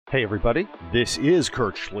Hey everybody, this is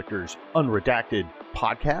Kurt Schlicker's Unredacted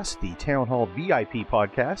podcast, the Town Hall VIP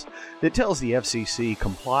podcast that tells the FCC,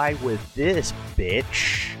 comply with this,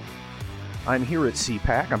 bitch. I'm here at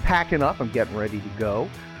CPAC. I'm packing up. I'm getting ready to go.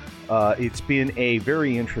 It's been a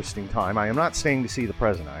very interesting time. I am not staying to see the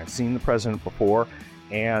president. I've seen the president before,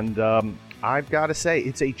 and I've got to say,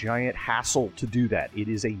 it's a giant hassle to do that. It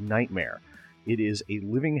is a nightmare. It is a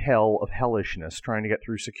living hell of hellishness trying to get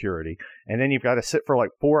through security. And then you've got to sit for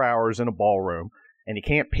like 4 hours in a ballroom, and you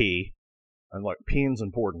can't pee. And look, peeing's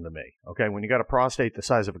important to me. Okay, when you got a prostate the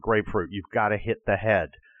size of a grapefruit, you've got to hit the head.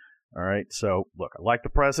 All right, so look, I like the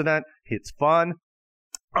president. It's fun.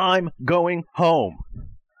 I'm going home.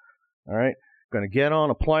 All right, going to get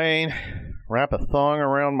on a plane, wrap a thong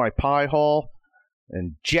around my pie hole,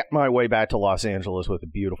 and jet my way back to Los Angeles with a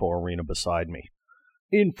beautiful arena beside me.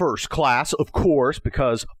 In first class, of course,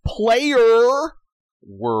 because player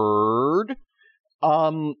word.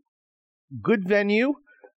 Good venue,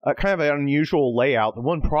 kind of an unusual layout. The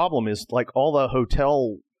one problem is like all the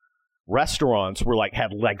hotel restaurants were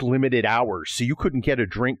had limited hours, so you couldn't get a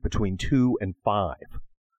drink between 2 and 5,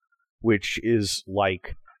 which is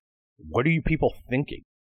like, what are you people thinking?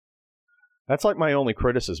 That's like my only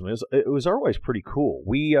criticism. It was always pretty cool.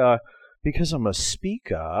 We because I'm a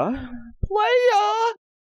speaker, playa.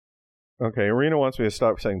 Okay, Arena wants me to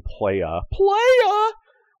stop saying playa. Playa!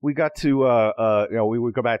 We got to, we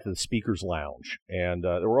would go back to the speaker's lounge, and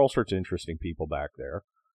there were all sorts of interesting people back there.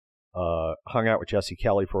 Hung out with Jesse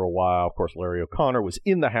Kelly for a while. Of course, Larry O'Connor was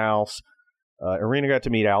in the house. Arena got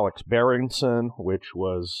to meet Alex Berenson, which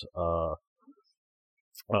was,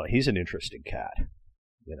 he's an interesting cat.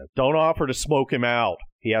 You know, don't offer to smoke him out.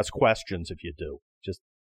 He has questions if you do. Just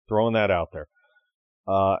throwing that out there.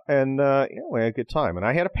 We had a good time. And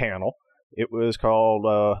I had a panel. It was called,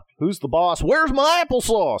 Who's the Boss? Where's my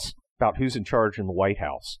applesauce? About who's in charge in the White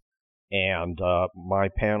House. And my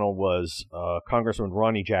panel was Congressman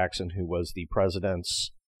Ronnie Jackson, who was the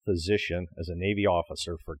president's physician as a Navy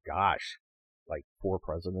officer for, 3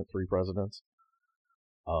 presidents.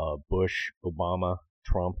 Bush, Obama,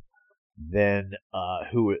 Trump. Then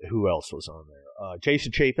who else was on there?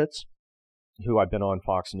 Jason Chaffetz, who I've been on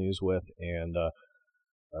Fox News with, and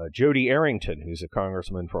Jody Arrington, who's a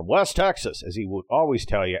congressman from West Texas, as he would always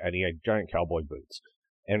tell you, and he had giant cowboy boots.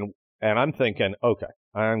 And I'm thinking, okay,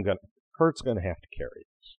 Kurt's gonna have to carry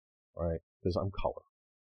this, right? Because I'm color.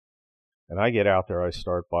 And I get out there, I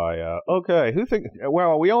start by,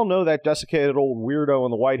 we all know that desiccated old weirdo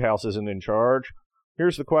in the White House isn't in charge.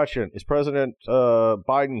 Here's the question: is President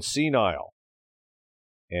Biden senile?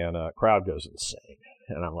 And crowd goes insane.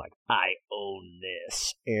 And I'm like, I own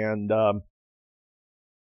this. And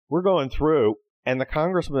we're going through, and the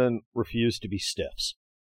congressman refused to be stiffs.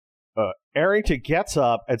 Arrington gets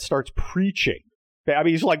up and starts preaching. I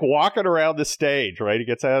mean, he's like walking around the stage, right? He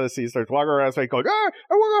gets out of the seat, starts walking around the stage, going, and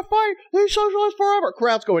we're going to fight these socialists forever.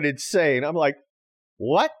 Crowd's going insane. I'm like,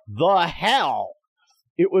 what the hell?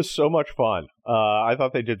 It was so much fun. I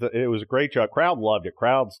thought it was a great job. Crowd loved it.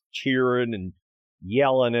 Crowd's cheering and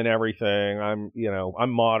yelling and everything.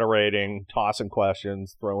 I'm moderating, tossing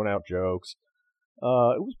questions, throwing out jokes.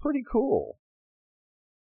 It was pretty cool.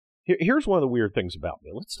 Here's one of the weird things about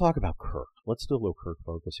me. Let's talk about Kirk. Let's do a little Kirk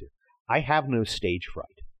focus here. I have no stage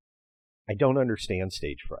fright. I don't understand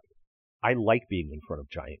stage fright. I like being in front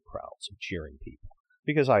of giant crowds and cheering people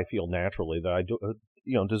because I feel naturally that I do,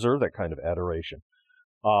 deserve that kind of adoration.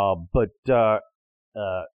 But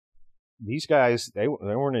these guys, they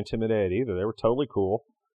weren't intimidated either. They were totally cool,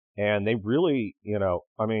 and they really, they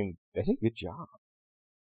did a good job.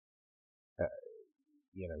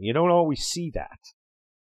 You don't always see that.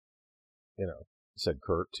 Said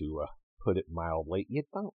Kurt, to put it mildly. You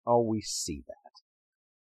don't always see that.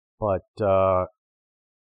 But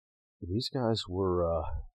these guys were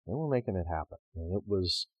making it happen, and it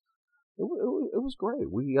was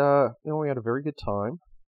great. We had a very good time.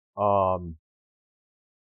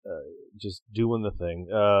 Just doing the thing.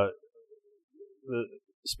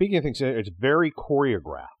 Speaking of things, it's very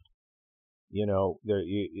choreographed.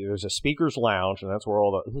 There's a speaker's lounge, and that's where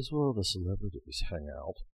this is where all the celebrities hang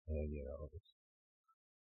out, and you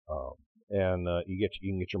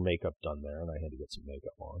can get your makeup done there, and I had to get some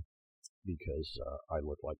makeup on because I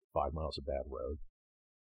look like 5 miles of bad road,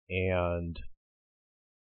 and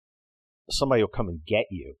somebody will come and get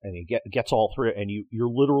you, and he gets all through it, and you're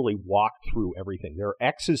literally walked through everything. There are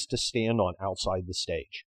X's to stand on outside the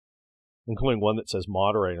stage, including one that says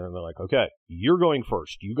moderator, and they're like, okay, you're going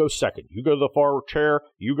first, you go second, you go to the far chair,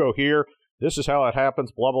 you go here, this is how it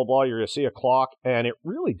happens, blah, blah, blah, you're going to see a clock, and it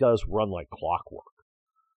really does run like clockwork.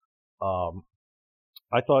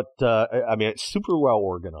 I thought, I mean, it's super well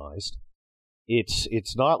organized.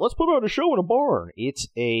 It's not, let's put on a show in a barn. It's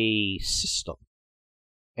a system.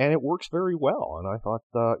 And it works very well. And I thought,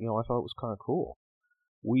 I thought it was kind of cool.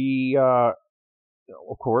 We, of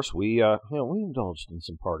course, we indulged in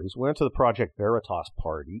some parties. We went to the Project Veritas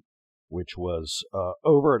party, which was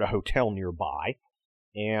over at a hotel nearby,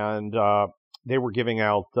 and they were giving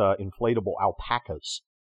out inflatable alpacas,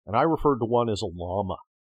 and I referred to one as a llama.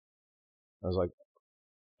 I was like,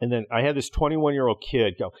 and then I had this 21-year-old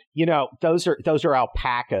kid go, those are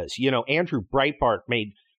alpacas. Andrew Breitbart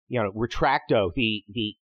made, Retracto,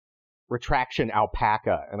 the retraction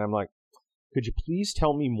alpaca, and I'm like, could you please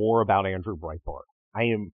tell me more about Andrew Breitbart?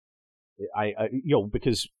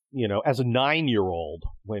 Because, as a 9-year-old,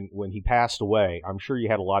 when he passed away, I'm sure you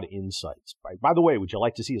had a lot of insights. By the way, would you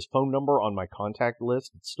like to see his phone number on my contact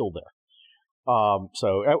list? It's still there.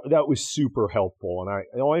 So that was super helpful. And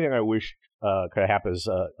the only thing I wish could happen is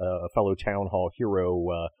a fellow town hall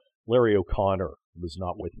hero, Larry O'Connor, was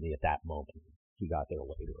not with me at that moment. He got there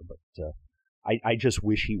later. But I just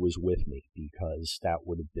wish he was with me, because that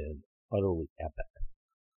would have been utterly epic.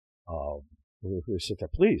 We sit there.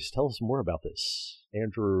 Please tell us more about this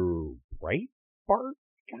Andrew Breitbart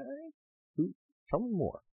guy. Tell me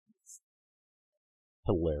more.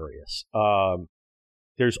 Hilarious.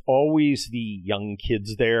 There's always the young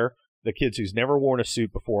kids there, the kids who's never worn a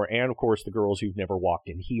suit before, and of course the girls who've never walked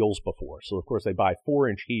in heels before. So of course they buy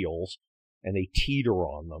 4-inch heels and they teeter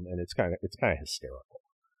on them, and it's kind of hysterical.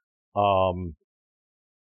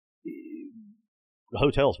 The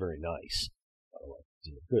hotel's very nice.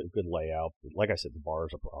 Good layout. Like I said, the bar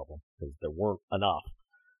is a problem because there weren't enough.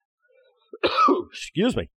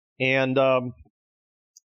 Excuse me. And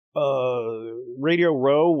Radio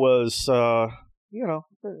Row was, a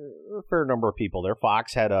fair number of people there.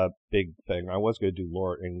 Fox had a big thing. I was going to do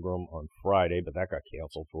Laura Ingraham on Friday, but that got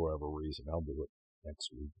canceled for whatever reason. I'll do it next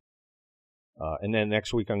week. And then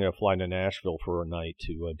next week I'm going to fly to Nashville for a night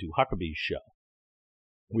to do Huckabee's show,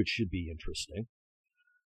 which should be interesting.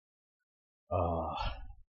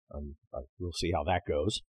 We'll see how that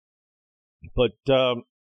goes. But,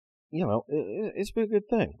 it's been a good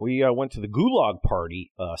thing. We went to the Gulag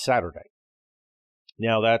Party Saturday.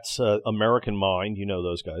 Now, that's American Mind. You know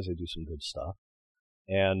those guys. They do some good stuff.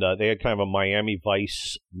 And they had kind of a Miami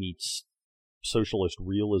Vice meets socialist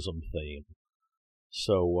realism theme.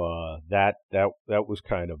 So that was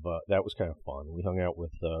kind of fun. We hung out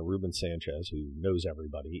with Ruben Sanchez, who knows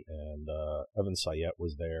everybody, and Evan Sayet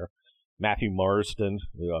was there. Matthew Marsden,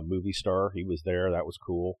 a movie star, he was there. That was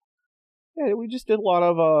cool. Yeah, we just did a lot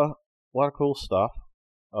of cool stuff.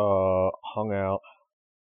 Hung out.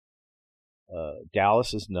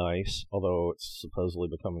 Dallas is nice, although it's supposedly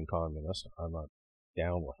becoming communist. I'm not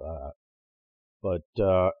down with that. But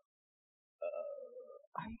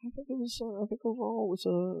I think it was. I think overall it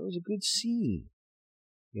was a good scene.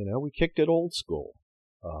 We kicked it old school.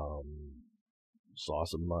 Saw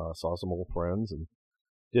some old friends and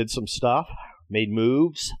did some stuff, made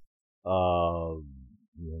moves, like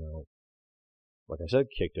I said,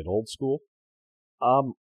 kicked it old school.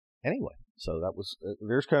 Anyway, so that was,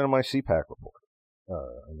 there's kind of my CPAC report.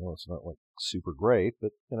 I know it's not like super great,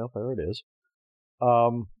 but, there it is.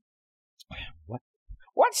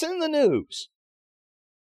 What's in the news?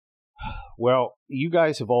 Well, you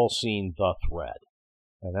guys have all seen The Thread,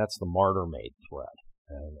 and that's the Martyr Made thread.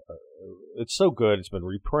 And it's so good, it's been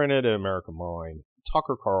reprinted in American Mind.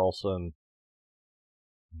 Tucker Carlson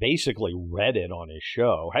basically read it on his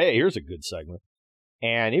show. Hey, here's a good segment.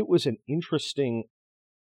 And it was an interesting,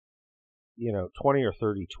 20 or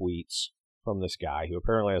 30 tweets from this guy who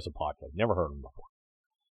apparently has a podcast. Never heard of him before.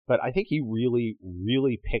 But I think he really,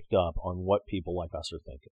 really picked up on what people like us are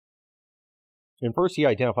thinking. And first he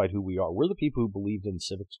identified who we are. We're the people who believed in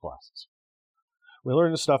civics classes. We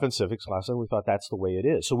learned the stuff in civics class, and we thought that's the way it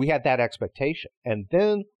is. So we had that expectation. And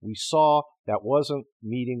then we saw that wasn't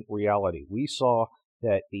meeting reality. We saw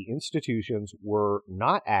that the institutions were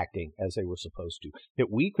not acting as they were supposed to,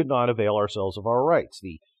 that we could not avail ourselves of our rights.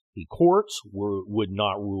 The courts would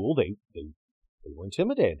not rule. They were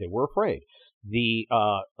intimidated. They were afraid. The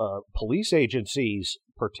police agencies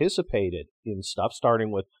participated in stuff,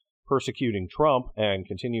 starting with persecuting Trump and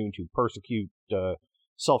continuing to persecute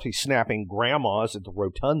selfie-snapping grandmas at the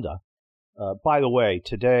rotunda. By the way,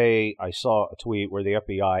 today I saw a tweet where the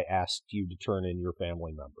FBI asked you to turn in your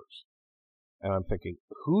family members. And I'm thinking,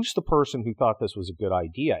 who's the person who thought this was a good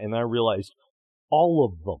idea? And I realized all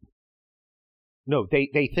of them. No,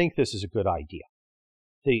 they think this is a good idea.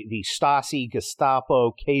 The Stasi,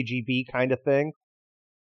 Gestapo, KGB kind of thing,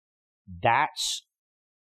 that's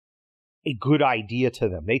a good idea to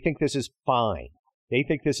them. They think this is fine. They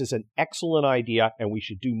think this is an excellent idea and we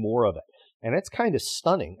should do more of it. And it's kind of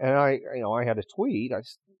stunning. And I had a tweet.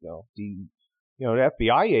 The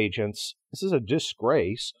FBI agents, this is a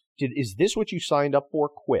disgrace. Is this what you signed up for?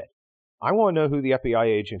 Quit. I want to know who the FBI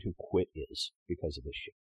agent who quit is because of this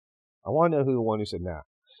shit. I want to know who the one who said, nah.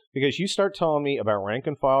 Because you start telling me about rank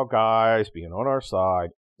and file guys being on our side,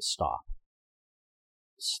 stop.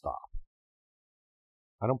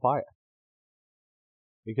 I don't buy it.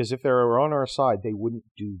 Because if they were on our side, they wouldn't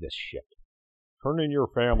do this shit. Turn in your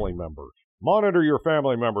family members. Monitor your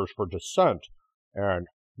family members for dissent and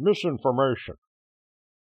misinformation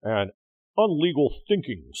and unlegal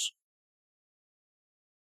thinkings.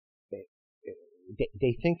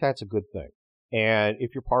 They think that's a good thing. And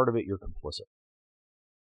if you're part of it, you're complicit.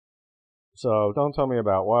 So don't tell me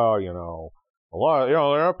about, a lot, the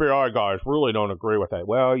FBI guys really don't agree with that.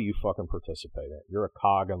 Well, you fucking participate in it. You're a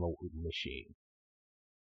cog in the machine.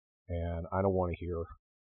 And I don't want to hear,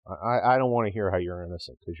 I don't want to hear how you're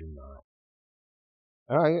innocent, because you're not.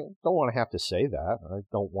 And I don't want to have to say that. I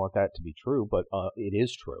don't want that to be true, but it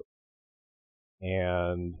is true.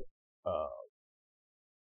 And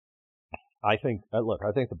I think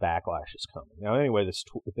the backlash is coming. Now, anyway,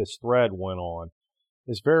 this thread went on.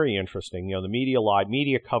 It's very interesting. The media lied.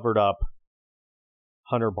 Media covered up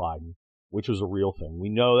Hunter Biden, which was a real thing. We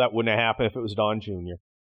know that wouldn't have happened if it was Don Jr.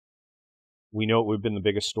 We know it would have been the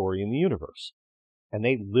biggest story in the universe. And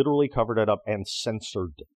they literally covered it up and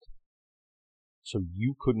censored it. So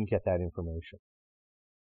you couldn't get that information.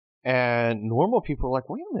 And normal people are like,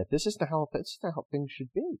 wait a minute, this isn't how things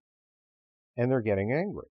should be. And they're getting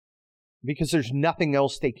angry. Because there's nothing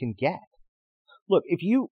else they can get. Look,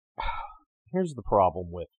 here's the problem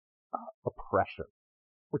with oppression,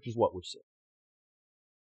 which is what we're seeing.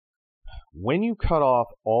 When you cut off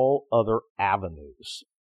all other avenues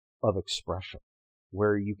of expression,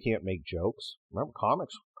 where you can't make jokes, remember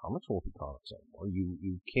comics won't be comics anymore.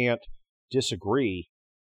 You can't disagree.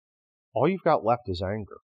 All you've got left is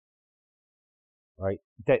anger. Right?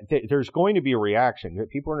 There's going to be a reaction.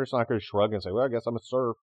 People are just not going to shrug and say, well, I guess I'm a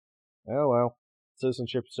serf. Oh, well,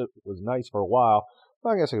 citizenship was nice for a while, but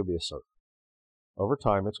I guess I could be a serf. Over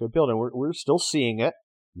time, it's going to build, and we're still seeing it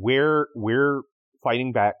where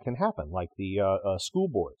fighting back can happen, like the school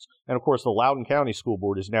boards. And, of course, the Loudoun County School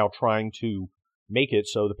Board is now trying to make it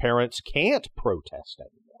so the parents can't protest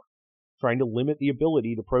anymore, trying to limit the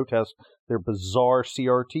ability to protest their bizarre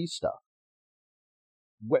CRT stuff.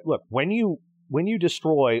 Look, when you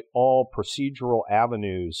destroy all procedural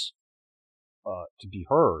avenues to be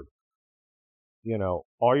heard,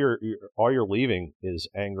 all you're leaving is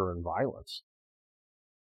anger and violence.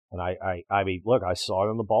 And I mean, look, I saw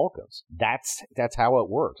it in the Balkans. That's how it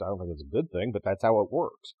works. I don't think it's a good thing, but that's how it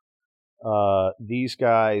works. These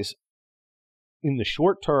guys, in the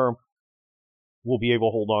short term, will be able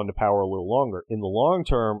to hold on to power a little longer. In the long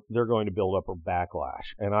term, they're going to build up a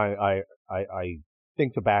backlash. And I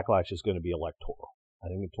think the backlash is going to be electoral. I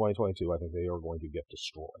think in 2022, I think they are going to get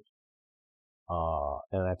destroyed.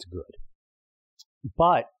 And that's good.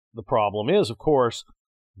 But the problem is, of course,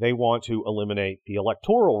 they want to eliminate the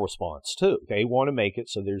electoral response, too. They want to make it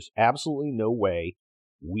so there's absolutely no way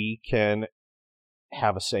we can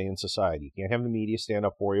have a say in society. You can't have the media stand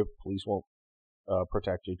up for you. Police won't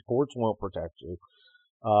protect you. Courts won't protect you.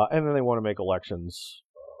 And then they want to make elections,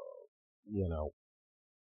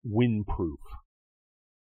 win-proof.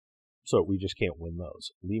 So we just can't win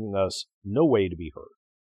those, leaving us no way to be heard,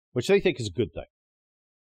 which they think is a good thing.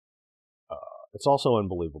 It's also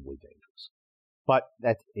unbelievably dangerous. But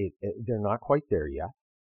they're not quite there yet.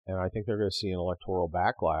 And I think they're going to see an electoral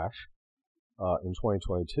backlash in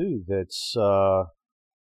 2022 that's going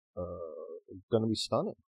to be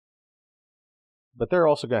stunning. But they're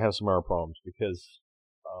also going to have some other problems because,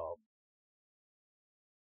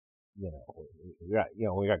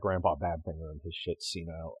 we got Grandpa Badfinger and his shit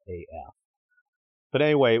senile AF. But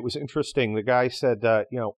anyway, it was interesting. The guy said, of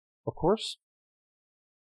course,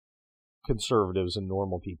 conservatives and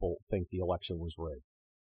normal people think the election was rigged.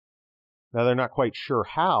 Now, they're not quite sure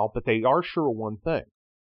how, but they are sure of one thing.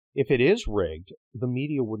 If it is rigged, the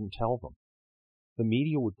media wouldn't tell them. The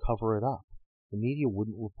media would cover it up. The media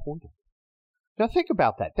wouldn't report it. Now, think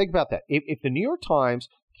about that. If the New York Times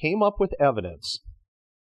came up with evidence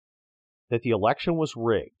that the election was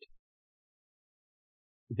rigged,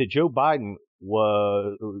 that Joe Biden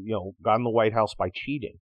was, got in the White House by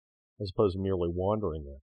cheating, as opposed to merely wandering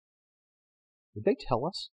there, would they tell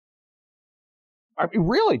us? I mean,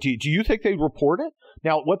 really, do you think they'd report it?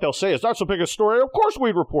 Now, what they'll say is, that's the biggest story. Of course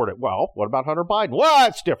we'd report it. Well, what about Hunter Biden? Well,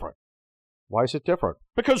 that's different. Why is it different?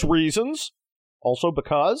 Because reasons. Also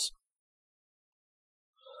because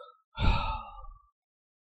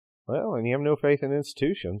Well, and you have no faith in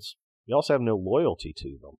institutions. You also have no loyalty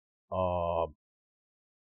to them.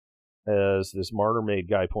 As this Martyr Maid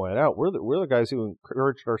guy pointed out, we're the guys who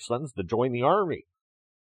encouraged our sons to join the army.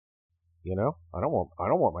 You know, I don't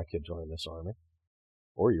want my kid joining this army,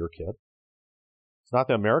 or your kid. It's not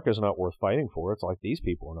that America's not worth fighting for. It's like these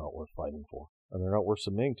people are not worth fighting for, and they're not worth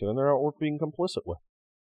submitting to, and they're not worth being complicit with.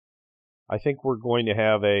 I think we're going to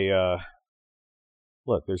have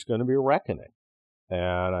look, there's going to be a reckoning,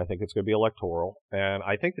 and I think it's going to be electoral, and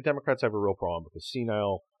I think the Democrats have a real problem because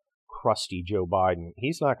senile, crusty Joe Biden,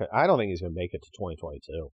 I don't think he's going to make it to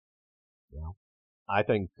 2022. You know? I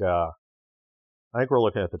think we're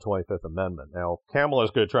looking at the 25th Amendment. Now,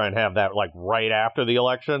 Kamala's going to try and have that like right after the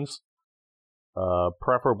elections,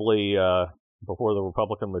 preferably before the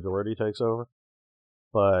Republican majority takes over.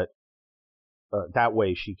 But that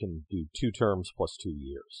way she can do 2 terms plus 2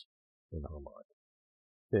 years in her mind.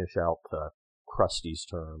 Finish out Krusty's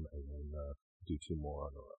term and then do 2 more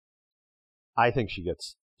on her own. I think she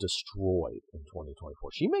gets destroyed in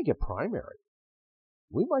 2024. She may get primary.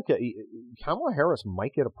 Kamala Harris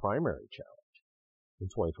might get a primary challenge in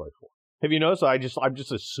 2024. Have you noticed? I'm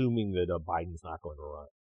just assuming that Biden's not going to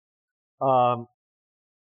run.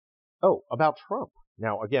 About Trump.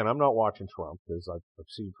 Now, again, I'm not watching Trump because I've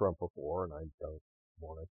seen Trump before, and I don't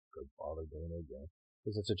want to go bother doing it again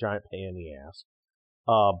because it's a giant pain in the ass.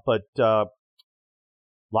 But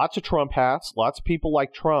lots of Trump hats, lots of people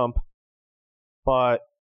like Trump, but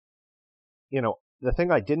you know, the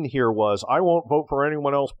thing I didn't hear was, I won't vote for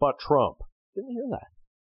anyone else but Trump. Didn't hear that.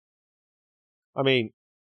 I mean,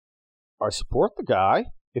 I support the guy.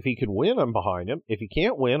 If he can win, I'm behind him. If he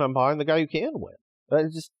can't win, I'm behind the guy who can win. I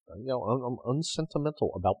just, I'm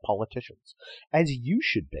unsentimental about politicians, as you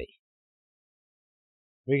should be.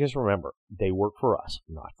 Because remember, they work for us,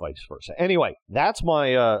 not vice versa. Anyway, that's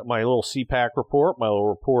my my little CPAC report, my little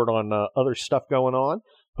report on other stuff going on.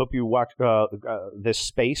 Hope you watch this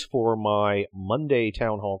space for my Monday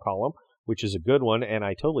town hall column, which is a good one, and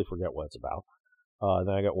I totally forget what it's about.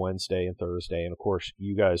 Then I got Wednesday and Thursday, and of course,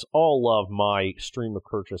 you guys all love my stream of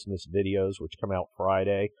consciousness videos, which come out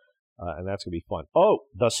Friday, and that's going to be fun. Oh,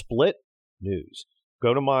 the Split news.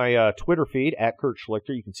 Go to my Twitter feed, at Kurt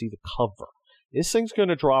Schlichter. You can see the cover. This thing's going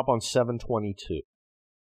to drop on 7/22.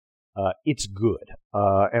 It's good,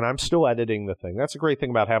 and I'm still editing the thing. That's a great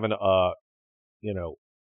thing about having a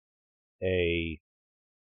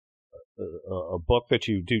book that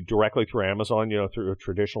you do directly through Amazon, through a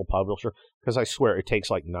traditional publisher, because I swear it takes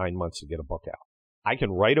like 9 months to get a book out. I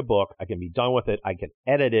can write a book, I can be done with it, I can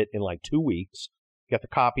edit it in like 2 weeks, get the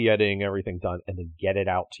copy editing, everything done, and then get it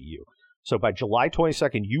out to you. So by July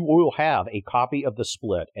 22nd, you will have a copy of The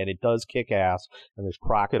Split, and it does kick ass, and there's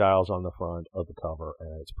crocodiles on the front of the cover,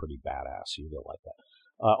 and it's pretty badass. You'll like that.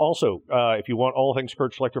 Also, if you want all things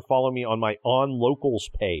Kurt Schlichter, follow me on my On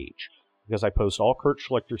Locals page, because I post all Kurt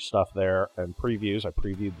Schlichter stuff there and previews. I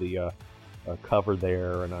previewed the cover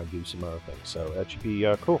there, and I do some other things. So that should be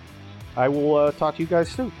cool. I will talk to you guys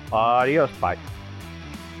soon. Adios. Bye.